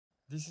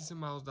This is a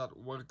mouse that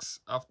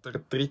works after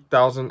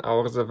 3,000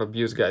 hours of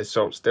abuse, guys.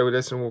 So stay with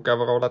us and we'll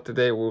cover all that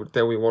today. We'll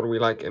tell you what we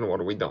like and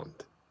what we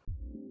don't.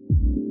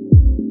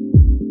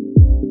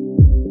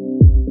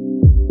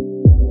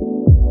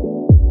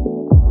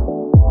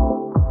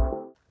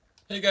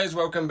 Hey guys,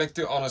 welcome back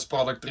to Honest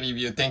Product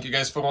Review. Thank you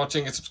guys for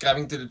watching and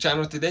subscribing to the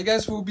channel. Today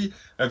guys will be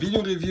a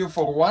video review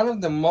for one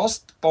of the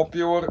most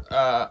popular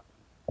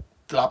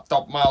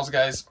laptop mouse,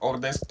 guys, or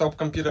desktop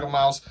computer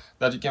mouse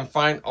that you can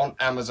find on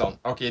Amazon.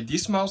 Okay,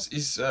 this mouse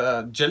is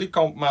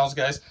Jellycomb mouse,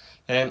 guys,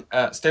 and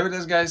stay with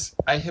us, guys.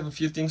 I have a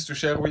few things to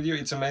share with you.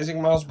 It's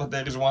amazing mouse, but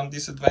there is one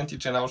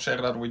disadvantage and I'll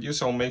share that with you,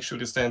 so make sure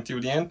to stay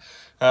until the end.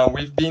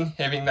 We've been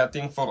having that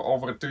thing for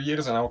over 2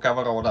 years and I'll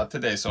cover all that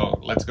today, so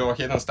let's go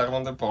ahead and start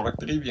on the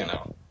product review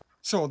now.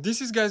 So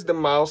this is, guys, the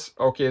mouse,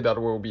 okay, that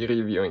we'll be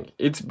reviewing.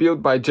 It's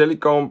built by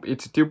Jellycomb.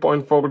 It's a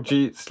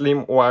 2.4G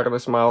slim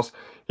wireless mouse.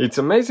 It's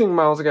amazing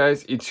mouse,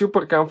 guys. It's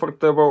super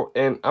comfortable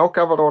and I'll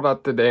cover all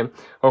that today.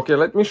 Okay,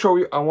 let me show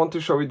you. I want to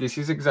show you, this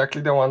is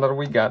exactly the one that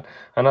we got.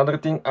 Another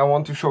thing I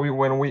want to show you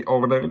when we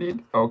ordered it.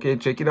 Okay,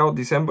 check it out,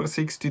 December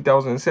 6,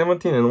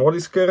 2017, and what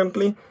is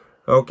currently?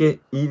 Okay,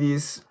 it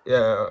is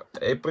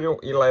April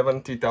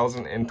 11,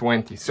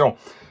 2020. So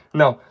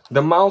now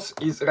the mouse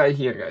is right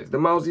here, guys. The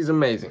mouse is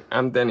amazing,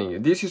 I'm telling you.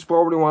 This is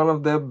probably one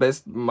of the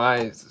best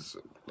mice,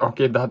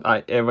 okay, that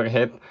I ever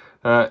had.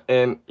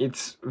 And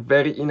it's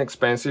very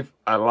inexpensive.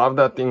 I love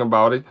that thing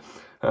about it.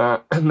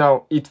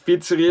 Now it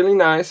fits really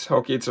nice.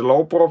 Okay, it's a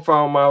low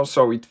profile mouse,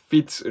 so it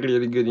fits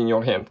really good in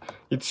your hand.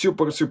 It's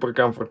super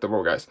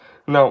comfortable, guys.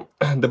 Now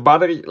the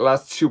battery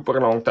lasts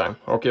super long time.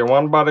 Okay,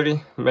 one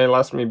battery may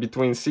last me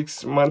between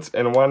 6 months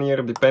and 1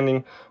 year,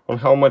 depending on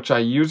how much I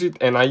use it,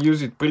 and I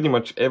use it pretty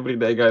much every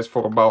day, guys,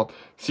 for about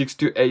 6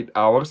 to 8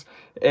 hours,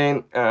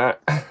 and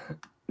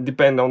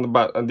depending on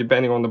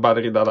the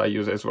battery that I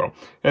use as well.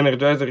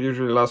 Energizer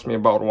usually lasts me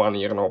about 1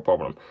 year, no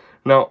problem.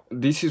 Now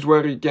this is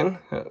where you can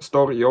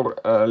store your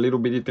little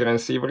bitty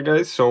transceiver,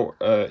 guys, so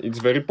it's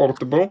very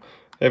portable.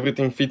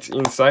 Everything fits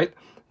inside.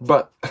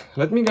 But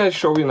let me, guys,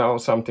 show you now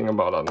something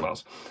about that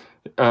mouse.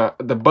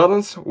 The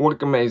buttons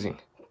work amazing.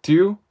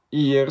 2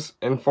 years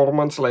and 4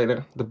 months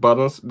later, the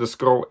buttons, the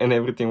scroll, and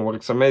everything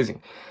works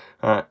amazing.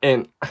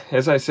 And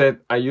as I said,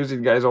 I use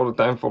it, guys, all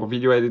the time for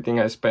video editing.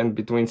 I spend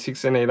between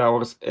 6 and 8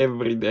 hours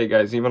every day,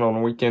 guys, even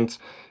on weekends.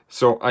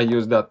 So I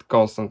use that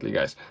constantly,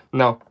 guys.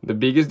 Now, the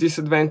biggest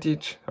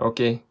disadvantage,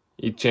 okay,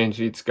 it changed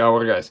its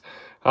color, guys.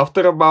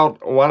 After about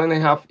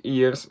 1.5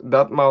 years,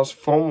 that mouse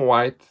from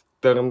white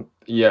turned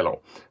yellow.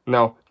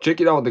 Now,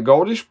 check it out, the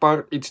goldish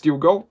part, it's still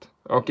gold.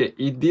 Okay,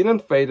 it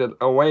didn't fade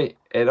away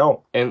at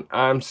all, and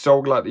I'm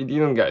so glad it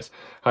didn't, guys.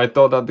 I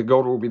thought that the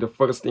gold would be the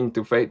first thing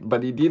to fade,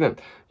 but it didn't.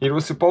 It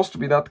was supposed to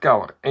be that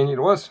color, and it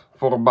was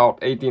for about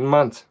 18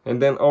 months.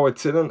 And then all of a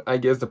sudden, I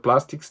guess the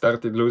plastic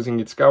started losing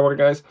its color,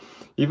 guys.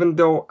 Even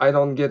though I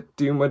don't get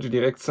too much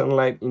direct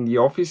sunlight in the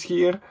office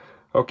here,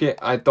 okay,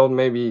 I thought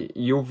maybe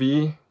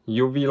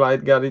UV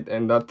light got it,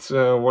 and that's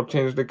what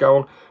changed the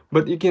color.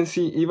 But you can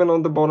see even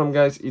on the bottom,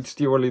 guys, it's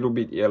still a little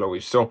bit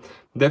yellowish, so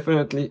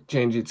definitely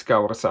change its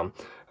color some.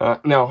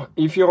 Now,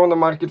 if you're on the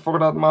market for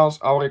that mouse,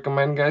 I'll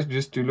recommend, guys,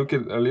 just to look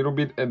at a little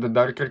bit at the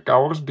darker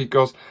colors,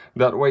 because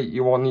that way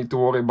you won't need to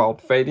worry about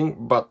fading.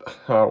 But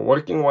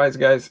working wise,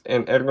 guys,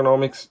 and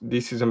ergonomics,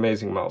 this is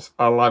amazing mouse.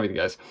 I love it,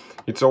 guys.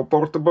 It's so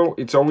portable,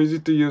 it's so easy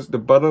to use, the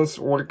buttons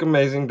work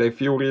amazing, they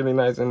feel really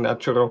nice and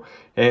natural,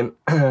 and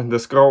the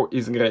scroll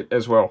is great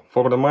as well.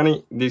 For the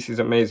money, this is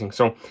amazing.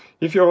 So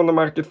if you're on the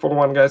market for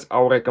one, guys,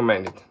 I'll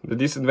recommend it. The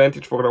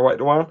disadvantage for the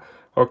white one,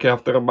 okay,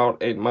 after about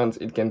 8 months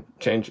it can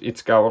change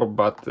its color,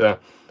 but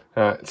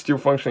it's still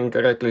functioning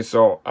correctly,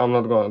 so I'm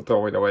not gonna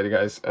throw it away,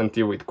 guys,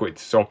 until it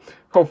quits. So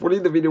hopefully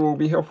the video will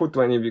be helpful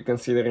to any of you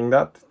considering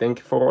that. Thank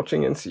you for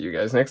watching and see you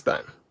guys next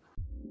time.